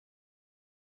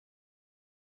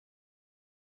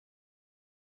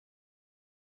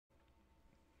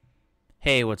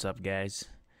Hey, what's up, guys?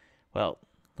 Well,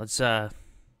 let's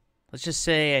just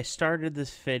say I started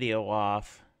this video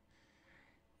off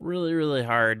really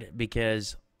hard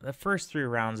because the first 3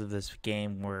 rounds of this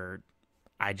game were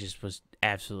I just was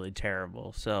absolutely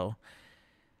terrible. So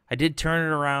I did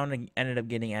turn it around and ended up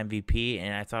getting MVP,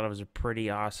 and I thought it was a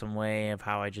pretty awesome way of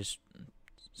how I just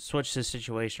switched the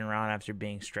situation around after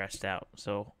being stressed out.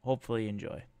 So hopefully you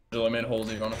enjoy. I made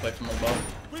holes. You want to play from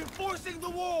above? Reinforcing the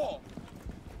wall!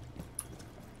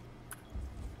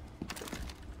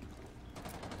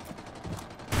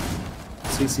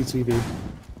 CCTV. You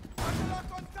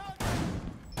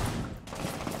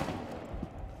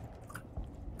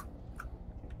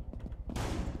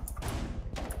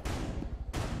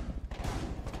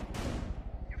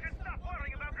can stop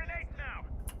worrying about grenades now!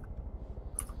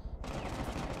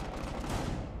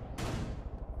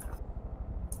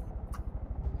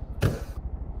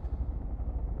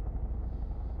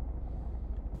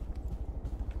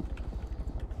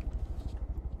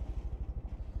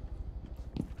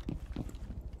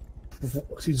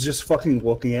 He's just fucking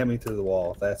looking at me through the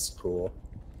wall. That's cool.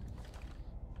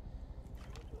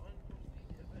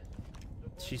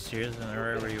 She's serious and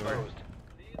right where you were.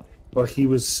 But he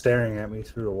was staring at me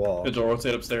through the wall. Good,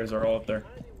 rotate upstairs. They're all up there.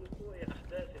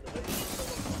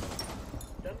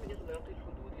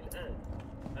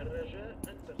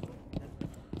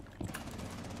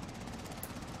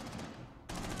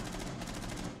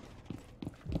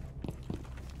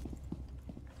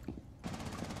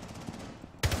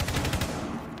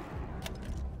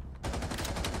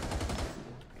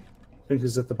 I think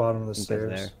he's at the bottom of the stairs.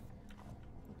 There.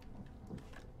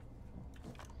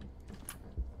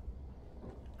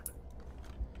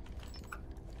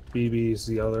 BB is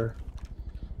the other.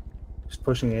 He's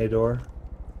pushing A door.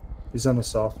 He's on the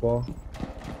soft wall.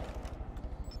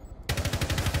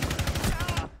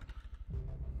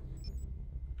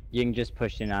 Ying just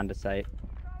pushed in onto site.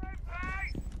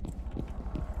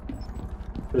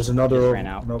 There's another. Just ran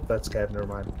out. Nope, that's Cab. Never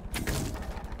mind.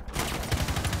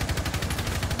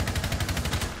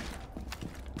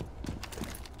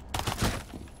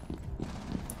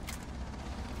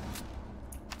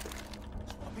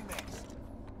 Swapping mags.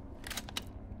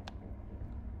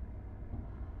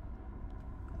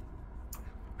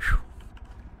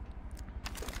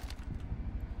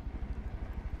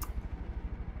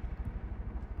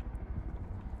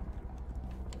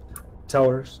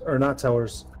 Towers, or not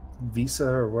towers, Visa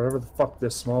or whatever the fuck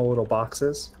this small little box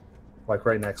is, like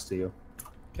right next to you.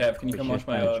 Cav, can you come watch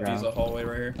my Drown. Visa hallway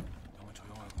right here?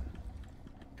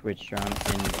 Twitch drone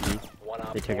in B.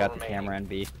 They took out the camera in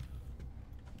B.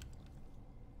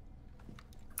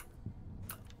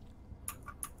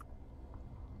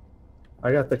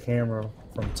 I got the camera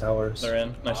from towers. They're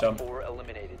in. Nice job.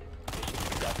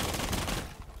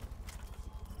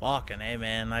 Fucking hey,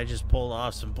 man, I just pulled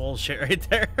off some bullshit right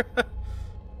there.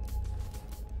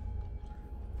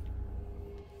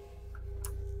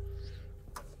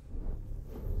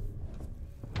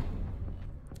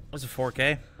 What's a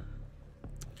 4K?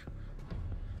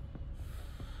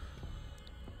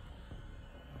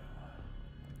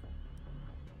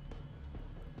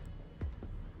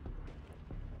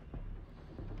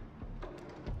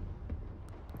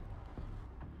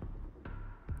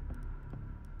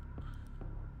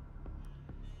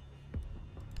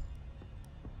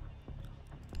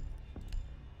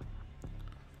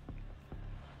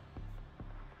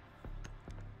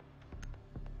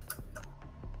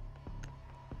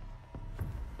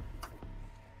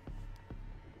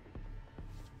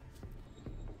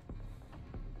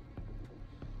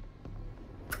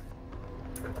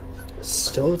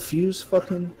 Still a fuse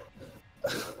fucking.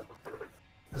 This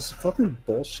is fucking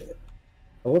bullshit.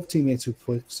 I love teammates who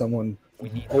flick someone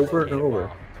over and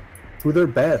over. Who they're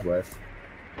bad with.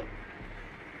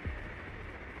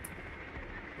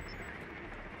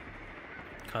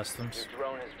 Customs. Your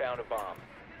drone has found a bomb.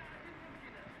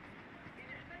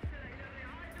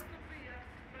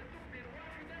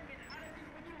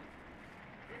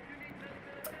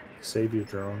 Save your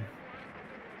drone.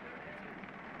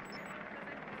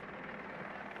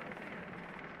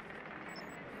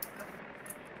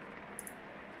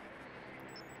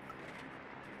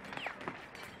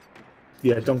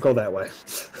 Yeah, don't go that way.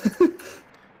 So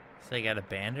they got a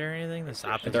band or anything? This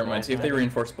optics. Never mind. See if they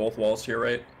reinforce both walls to your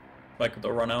right. Like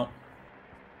they'll run out.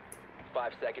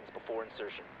 5 seconds before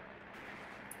insertion.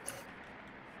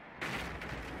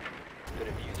 The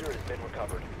diffuser has been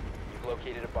recovered. You've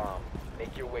located a bomb.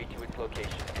 Make your way to its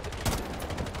location and defuse it.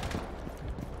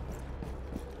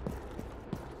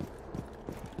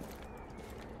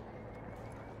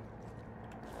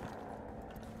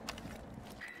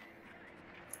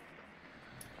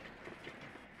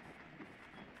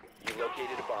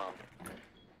 located a bomb.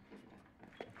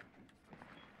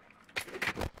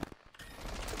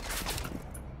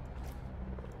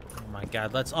 Oh my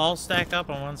god, let's all stack up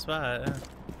on one spot.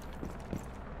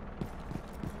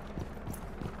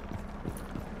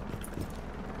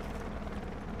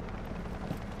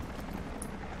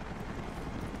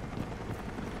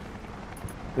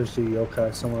 There's the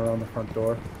yokai somewhere around the front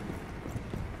door.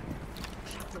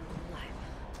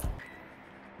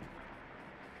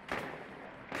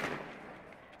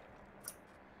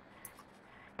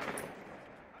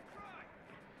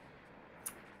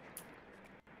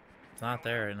 It's not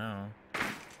there right now.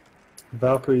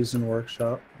 Valkyrie's in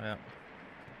workshop. Yeah.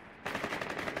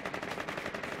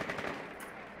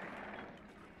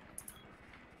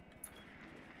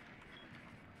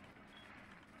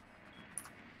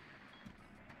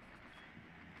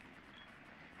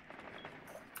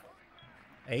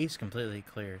 A's completely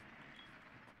clear.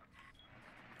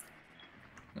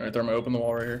 Alright, there, I'm gonna open the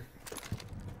wall right here.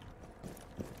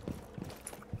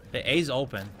 The A's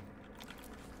open.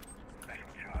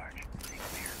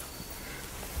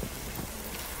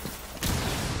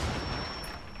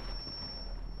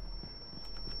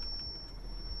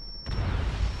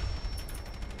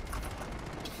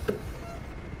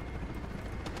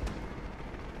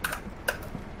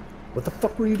 What the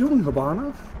fuck were you doing,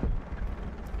 Habana?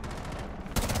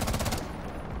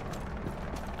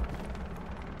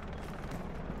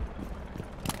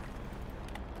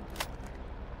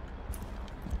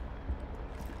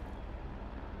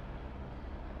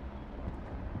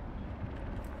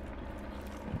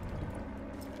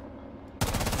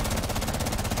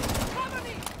 Cover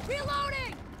me!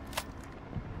 Reloading!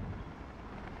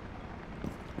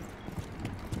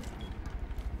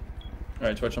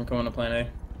 Alright, Twitch, I'm coming to plan A.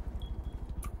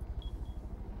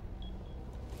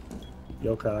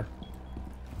 Yokai.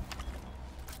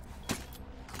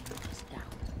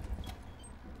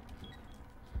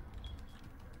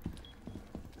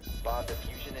 Bomb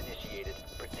diffusion initiated.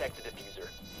 Protect the diffuser.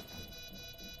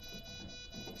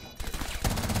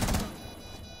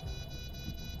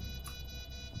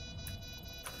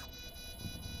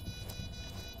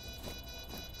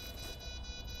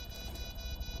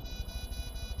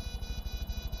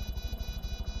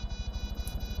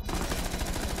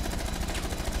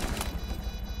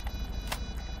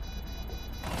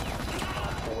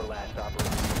 Op 4 last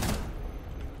operator.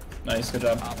 Nice, good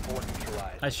job. Op 4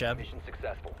 neutralized. Nice job. Mission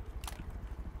successful.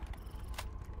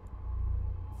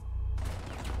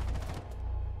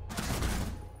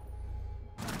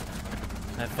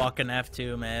 That fucking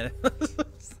F2, man.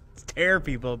 It's tear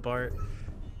people apart.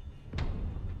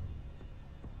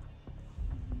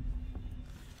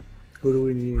 Who do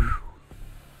we need?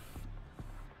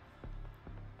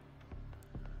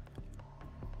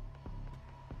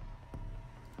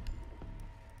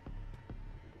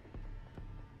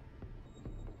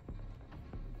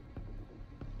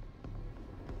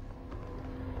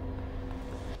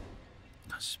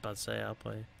 I was just about to say I'll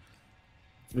play.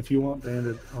 If you want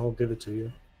Bandit, I'll give it to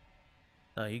you.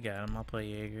 Oh, you got him. I'll play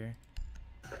Jaeger.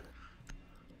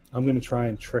 I'm gonna try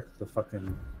and trick the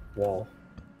fucking wall.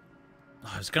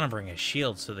 Oh, I was gonna bring a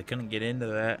shield so they couldn't get into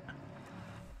that.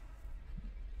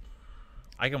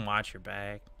 I can watch your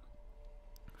back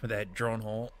for that drone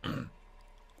hole.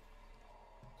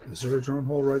 Is there a drone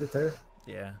hole right at there?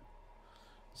 Yeah.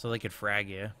 So they could frag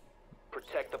you.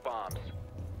 Protect the bombs.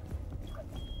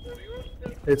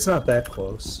 It's not that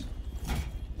close.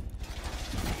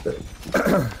 You can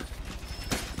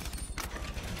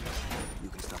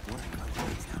stop worrying about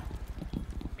things now.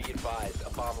 Be advised,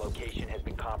 a bomb location has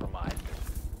been compromised.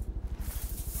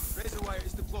 Razor wire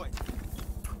is deployed.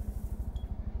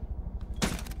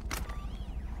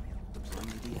 Deploying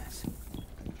the DS.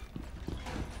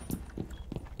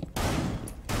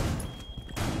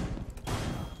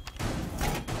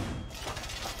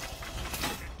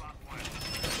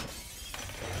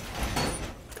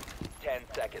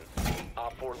 Seconds.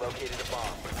 Op 4 located a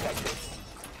bomb. Protect it.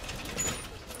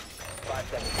 5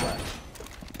 seconds left.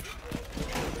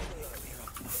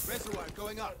 Reservoir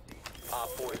going up. Op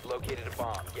 4 has located a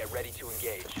bomb. Get ready to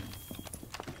engage.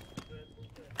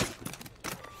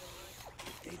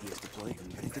 AD is deployed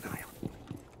and ready to go.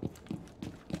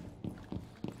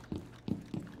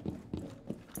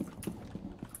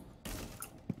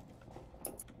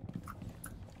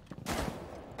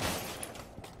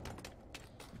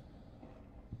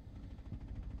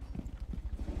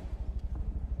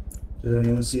 Did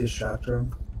anyone see a shot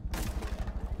drone?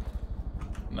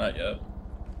 Not yet.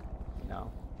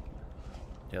 No.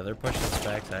 Yeah, they're pushing this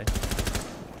backside.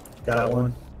 Got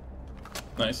one.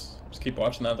 Nice. Just keep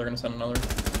watching that. They're gonna send another.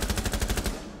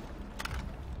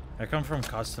 I come from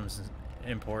customs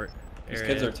import These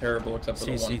area. kids are terrible except for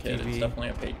the one kid. CCTV. It's definitely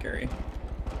a paid carry.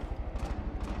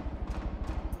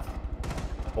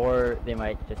 Or they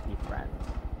might just be friends.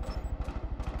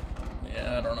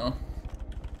 Yeah, I don't know.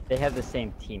 They have the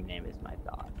same team name is my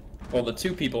thought. Well, the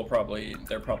two people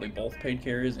they're probably both paid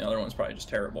carries. The other one's probably just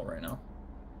terrible right now.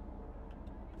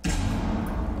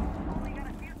 Only got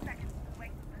a few seconds to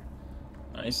wait.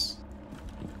 Nice.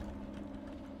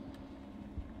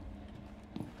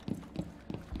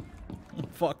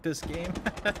 Fuck this game.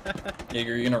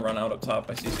 Jaeger, you're gonna run out up top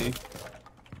by CC.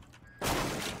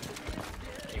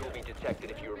 You will be detected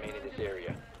if you remain in this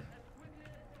area.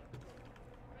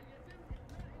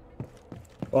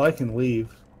 Well, I can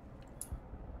leave.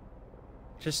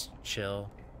 Just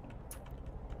chill.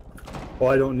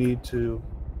 Well, I don't need to.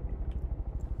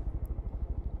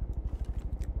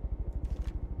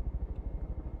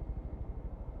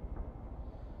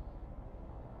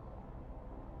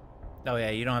 Oh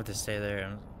yeah, you don't have to stay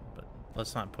there, but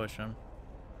let's not push him.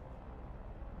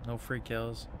 No free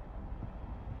kills.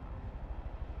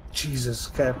 Jesus,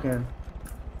 Capcan.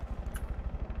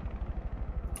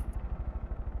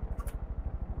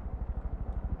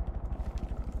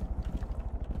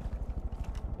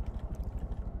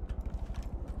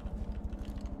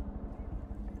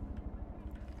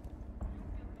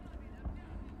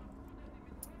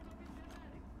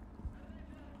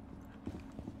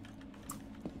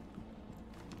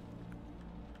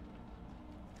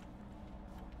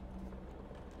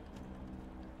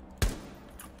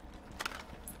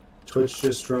 Twitch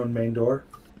just drone main door.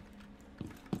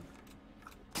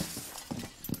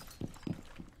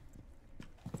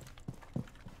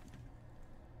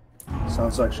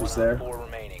 Sounds like she's there. 4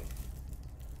 remaining.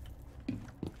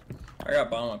 I got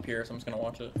bomb up here, so I'm just gonna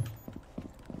watch it.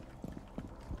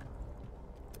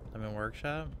 I'm in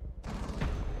workshop.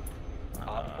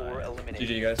 Op 4 eliminated.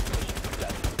 GG, guys. Mission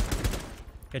success.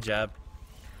 Good job.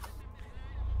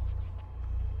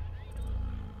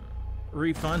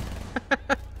 Refund.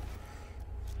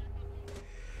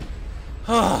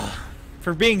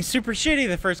 For being super shitty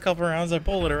the first couple rounds, I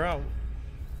pulled her out.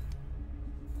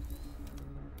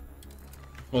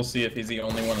 We'll see if he's the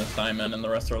only one that's diamond and the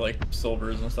rest are like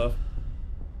silvers and stuff.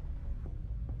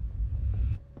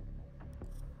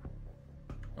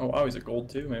 Oh wow, he's a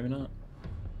gold too, maybe not.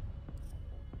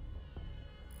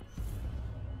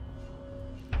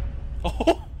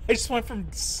 Oh, I just went from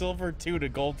silver 2 to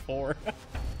gold 4.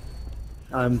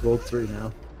 I'm gold 3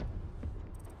 now.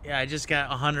 Yeah, I just got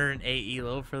 108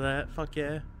 elo for that. Fuck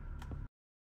yeah.